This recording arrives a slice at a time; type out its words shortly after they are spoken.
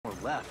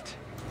left.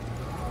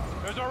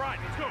 There's all right.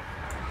 Let's go.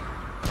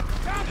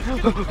 Found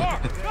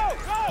it.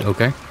 Go.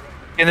 Okay.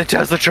 In the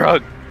Tesla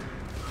truck.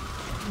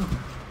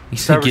 You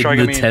said get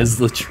in the Cybertruck,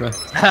 Tesla truck.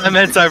 I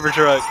meant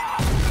Cybertruck.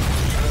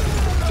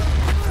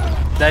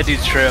 That dude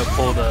straight up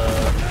pulled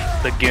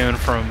the goon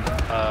from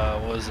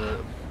what was it?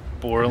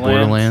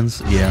 Borderlands?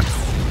 Borderlands? Yeah.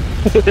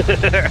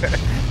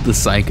 The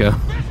psycho.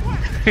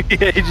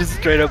 Yeah, he just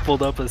straight up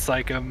pulled up a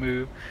psycho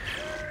move.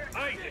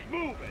 Isaac,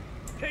 move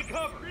it. Take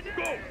cover.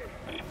 Go.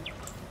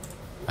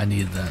 I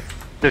needed that.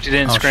 If you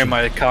didn't Oh, scream, shit.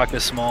 my cock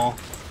is small.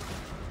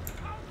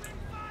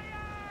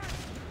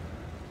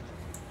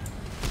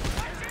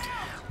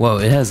 Whoa,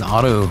 it has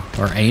auto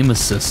or aim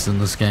assist in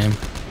this game.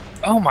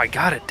 Oh my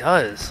god, it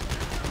does.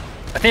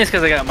 I think it's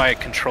because I got my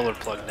controller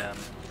plugged in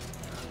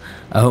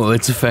Oh,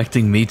 it's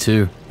affecting me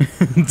too.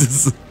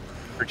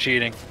 for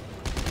cheating.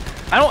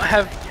 I don't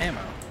have ammo.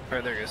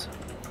 Right, there it goes.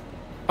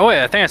 Oh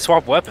wait, I think I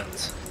swapped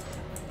weapons.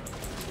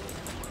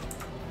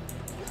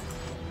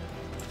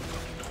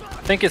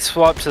 I think it's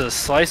swapped to the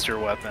slicer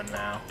weapon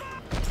now.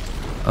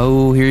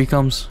 Oh, here he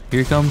comes. Here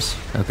he comes.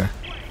 Okay.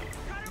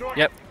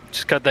 Yep,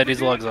 just cut that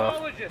dude's legs off.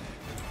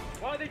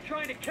 Why are they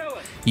trying to kill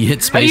us? You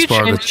hit How do you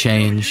spacebar to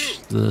change-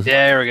 change the.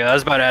 Yeah, there we go. I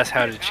was about to ask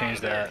how to change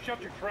that. Shut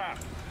your trap.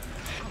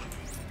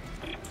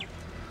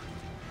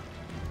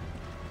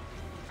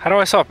 How do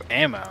I swap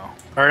ammo?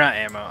 Or not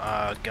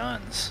ammo,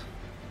 guns.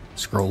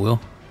 Scroll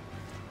wheel.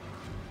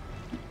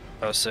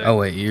 Oh, sick. Oh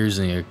wait, you're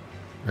using a.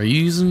 Are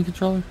you using a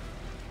controller?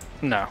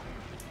 No.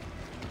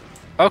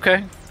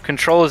 Okay.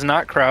 Control is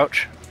not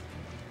crouch.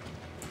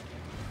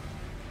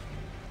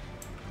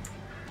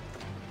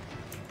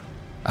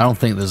 I don't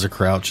think there's a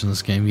crouch in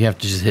this game. You have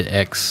to just hit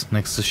X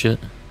next to shit.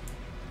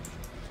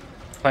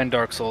 Playing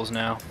Dark Souls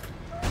now.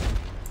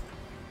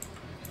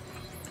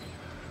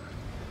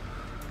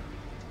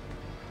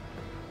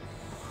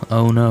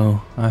 Oh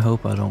no, I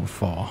hope I don't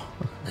fall.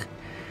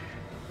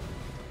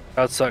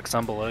 That sucks,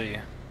 I'm below you.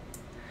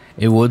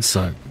 It would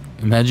suck.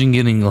 Imagine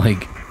getting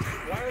like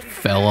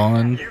fell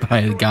on by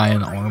a guy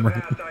in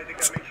armor.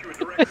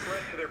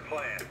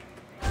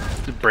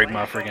 Just break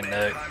my freaking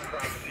neck.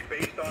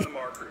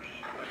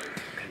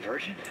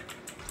 Conversion?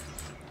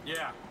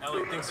 Yeah,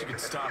 Ellie thinks you can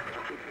stop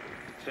it.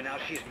 So now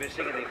she's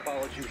missing and they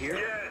followed you here?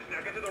 Yes,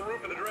 now get to the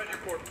roof of the Dredger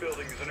Corp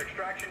building. There's an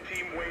extraction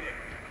team waiting.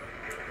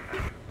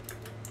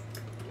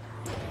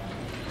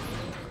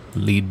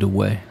 Lead the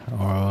way.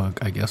 Or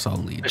I guess I'll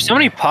lead. There's the so way.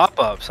 many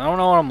pop-ups. I don't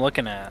know what I'm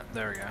looking at.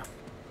 There we go.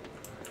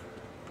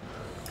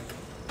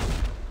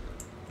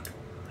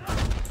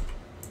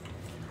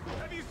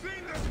 Have you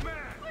seen this man?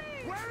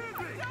 Where is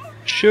he?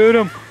 Shoot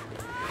him.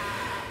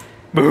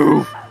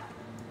 Move.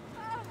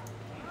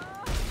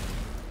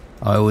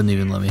 Oh, it wouldn't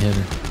even let me hit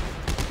her.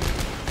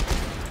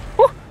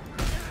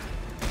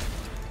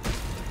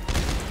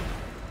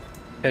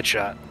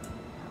 Headshot.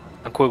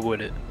 I'm quick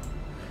with it.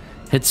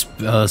 Hit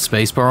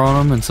spacebar on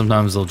them, and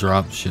sometimes they'll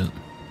drop shit.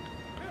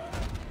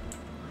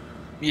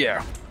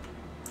 Yeah.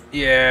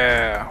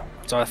 Yeah.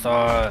 That's what I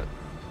thought.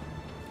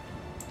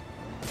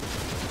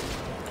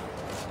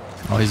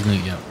 Oh, he's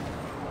gonna get.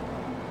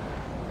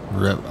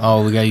 Rip.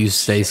 Oh, we gotta use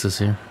stasis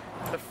here.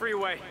 The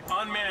freeway,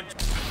 unmanned.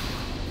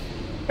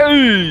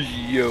 Hey,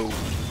 yo.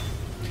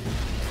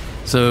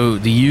 So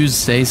to use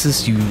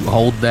stasis, you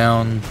hold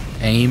down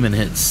aim and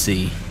hit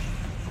C.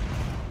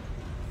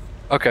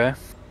 Okay.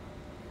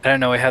 I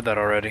didn't know we had that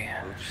already.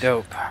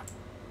 Dope.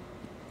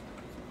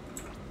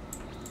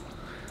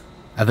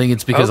 I think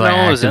it's because Oh, I no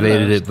one was in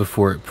activated those. it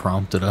before it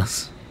prompted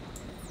us.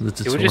 The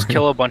Did we just tutorial.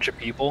 kill a bunch of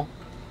people?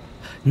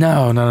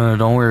 No,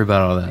 don't worry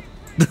about all that.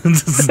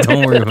 Just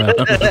don't worry about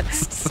it.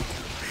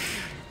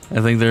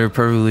 I think they're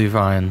perfectly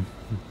fine.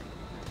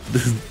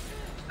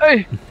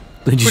 Hey!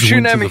 They just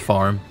shooting went at to me. the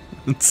farm.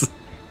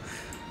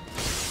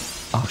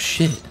 Oh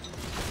shit.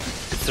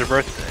 It's their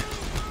birthday.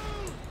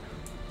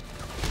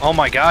 Oh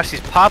my gosh,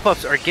 these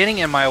pop-ups are getting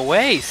in my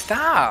way.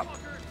 Stop!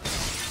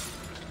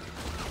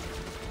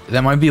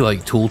 That might be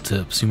like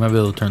tooltips. You might be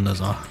able to turn those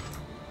off.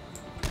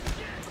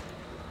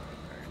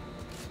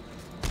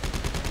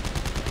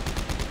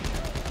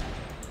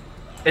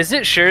 Is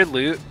it shared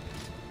loot?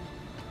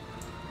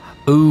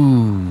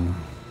 Ooh.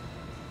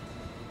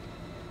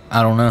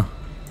 I don't know.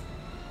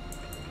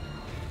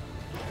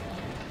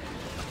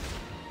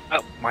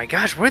 Oh my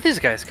gosh, where are these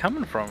guys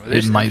coming from? Are they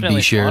It just might be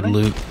infinitely shared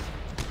spawning? loot.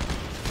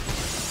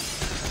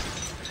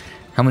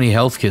 How many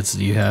health kits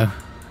do you have?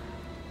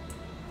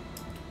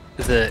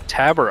 Is it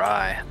tab or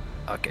I?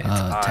 Okay, it's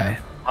I. Tab.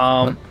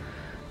 What?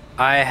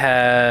 I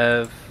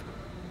have.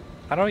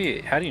 How do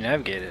you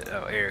navigate it?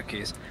 Oh, arrow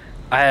keys.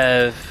 I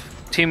have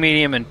 2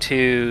 medium and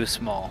 2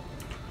 small.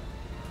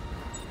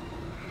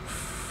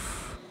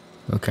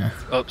 Okay.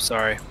 Oh,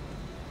 sorry.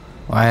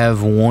 I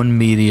have 1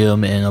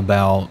 medium and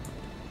about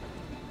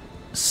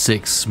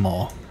 6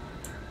 small.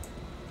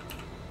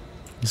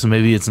 So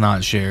maybe it's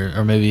not shared,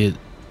 or maybe it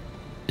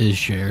is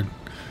shared.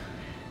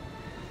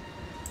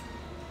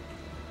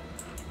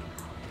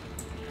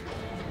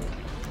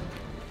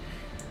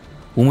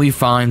 When we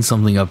find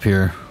something up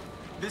here,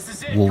 This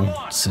is it. we'll Come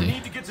on. see. We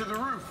need to get to the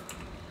roof.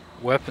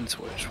 Weapon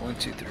switch. 1,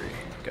 2, 3.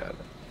 Got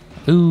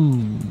it.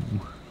 Ooh.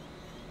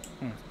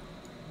 I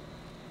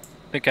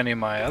think I need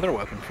my other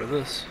weapon for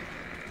this.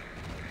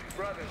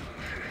 Brothers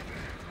and sisters,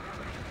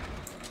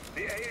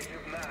 the age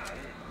of man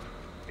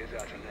is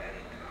at an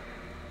end.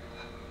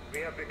 We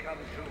have become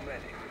too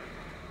many,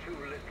 too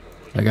little.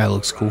 That guy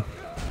looks cool.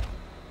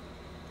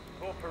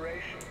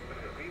 Corporations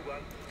that we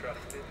once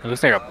trusted. It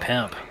looks like a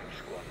pimp.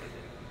 Squandered.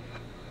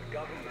 The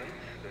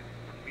governments that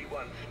we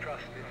once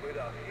trusted with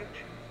our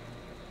future.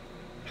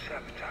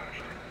 Sabotaged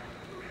it.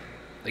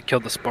 They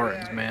killed the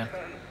Spartans, man.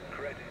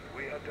 Credit,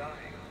 we are dying.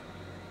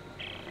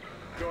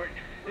 Jordan,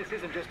 this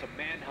isn't just a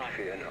manhunt.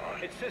 Fear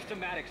not. It's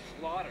systematic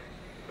slaughter.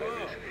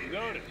 Oh,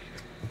 notice.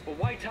 But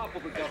why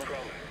topple the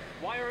government?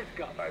 Why Earth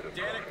government?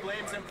 Danik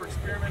blames them for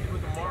experimenting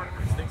with the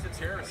markers, thinks it's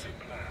heresy.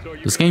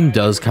 This game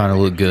does kind of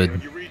look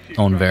good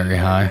on very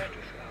high.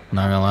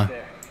 Not gonna lie.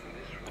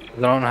 Is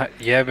it on high,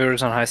 you have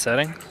yours on high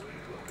setting?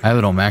 I have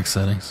it on max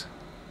settings.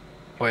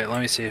 Wait, let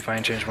me see if I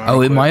can change mine. Oh,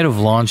 real it quick. might have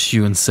launched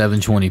you in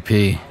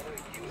 720p.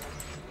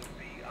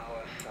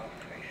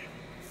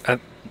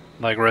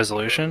 Like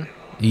resolution?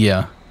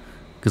 Yeah,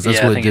 because that's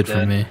Yeah, I what it think did it for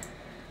did. me.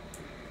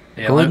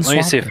 Yeah, Go ahead let and me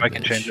swap see if that I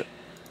can bitch. change it.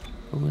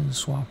 Go ahead and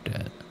swap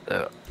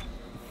that.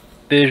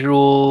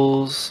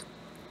 Visuals.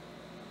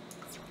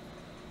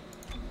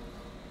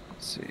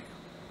 Let's see.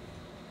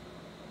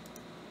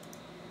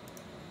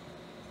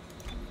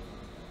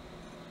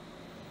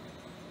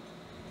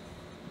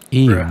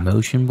 Bruh.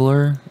 Motion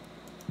blur?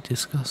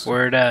 Disgusting.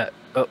 Where it at?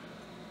 Oh,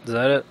 is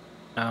that it?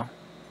 No.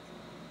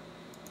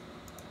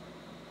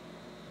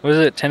 What is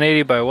it?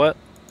 1080 by what?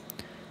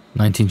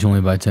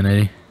 1920 by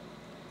 1080.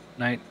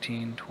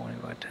 1920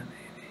 by 1080.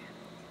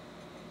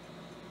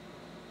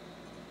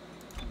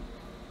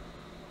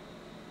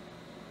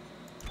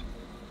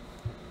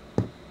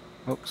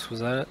 Oops, was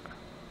that it?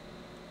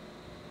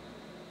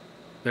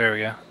 There we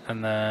go.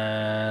 And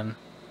then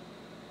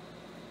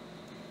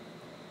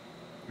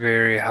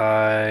very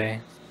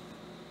high.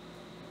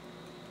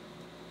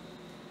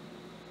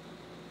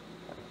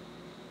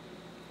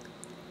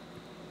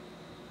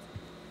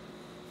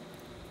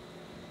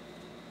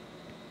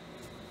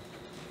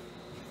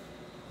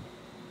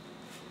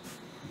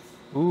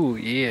 Ooh,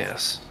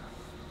 yes.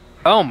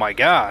 Oh my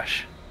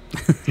gosh.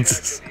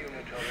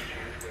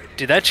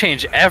 Dude, that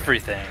changed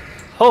everything.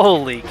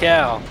 Holy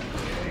cow.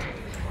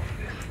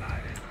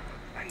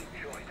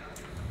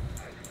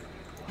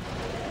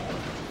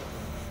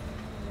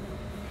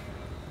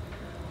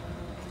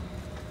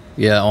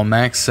 Yeah, on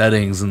max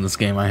settings in this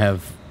game, I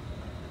have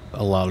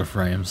a lot of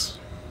frames.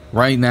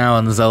 Right now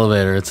in this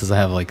elevator, it says I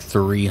have like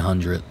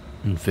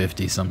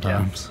 350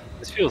 sometimes.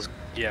 This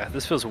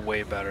feels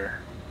way better.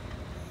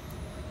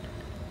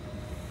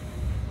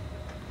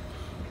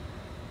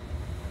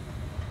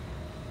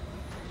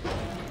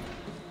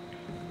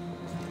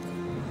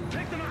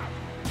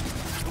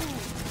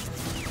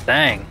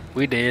 Dang,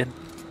 we did.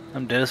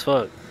 I'm dead as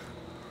fuck.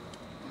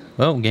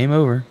 Well, game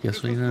over.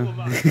 Guess we know.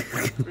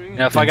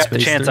 Now, if I got the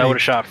Space chance, I 3. would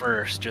have shot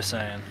first. Just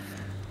saying.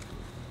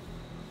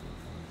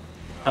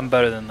 I'm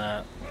better than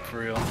that, for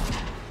real.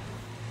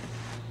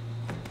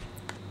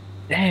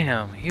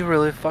 Damn, he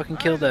really fucking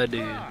killed that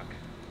dude.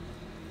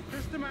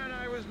 That's the man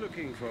I was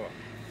looking for.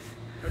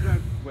 But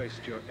don't waste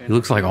your He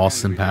looks like energy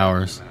Austin and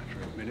Powers. in a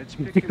matter of minutes,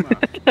 pick him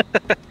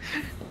up.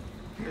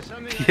 There's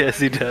something I Yes,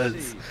 he want you to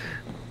does. see.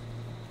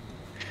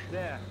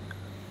 There.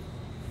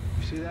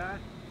 You see that?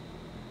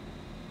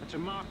 That's a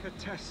marker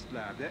test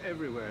lab. They're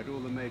everywhere at all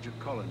the major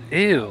colonies.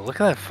 Ew, look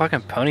at that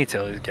fucking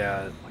ponytail he's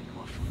got.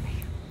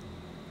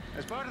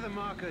 As part of the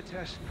marker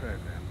test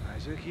program,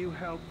 Isaac, you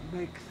helped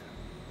make them.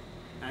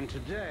 And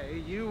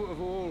today, you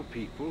of all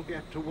people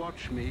get to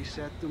watch me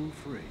set them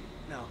free.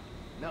 No,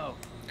 no.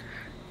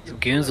 The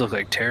goons look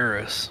like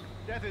terrorists.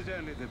 Death is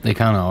only the They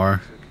kinda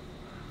are.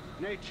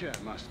 Nature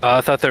must. Oh,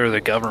 I thought they were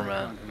the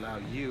government. Can't allow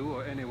you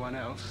or anyone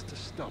else to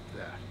stop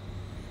that.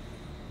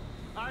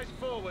 Eyes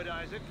forward,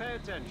 Isaac. Pay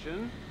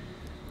attention.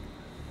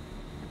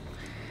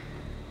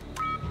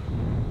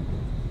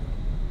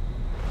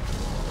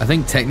 I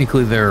think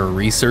technically they're a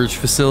research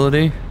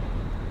facility,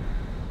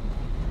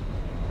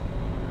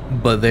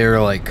 but they're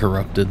like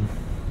corrupted,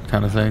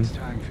 kind of thing. It's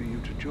time for you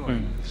to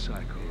join the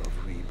cycle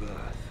of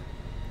rebirth.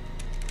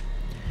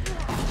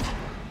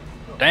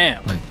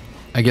 Damn. Like,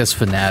 I guess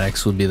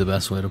fanatics would be the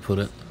best way to put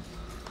it.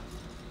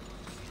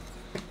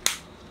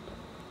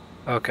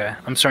 Okay,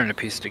 I'm starting to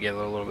piece it together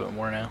a little bit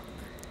more now.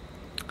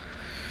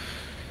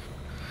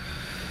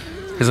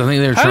 Because I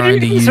think they're How trying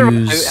to use.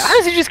 How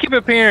does he just keep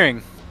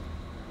appearing?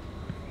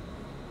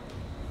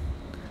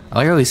 I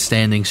like how he's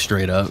standing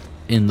straight up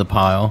in the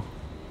pile.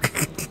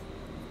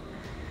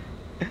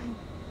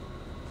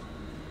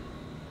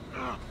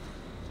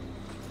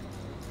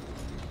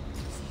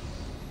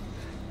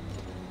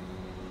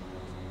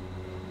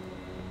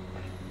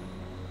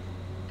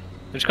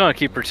 They're just gonna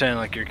keep pretending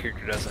like your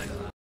character doesn't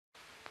exist.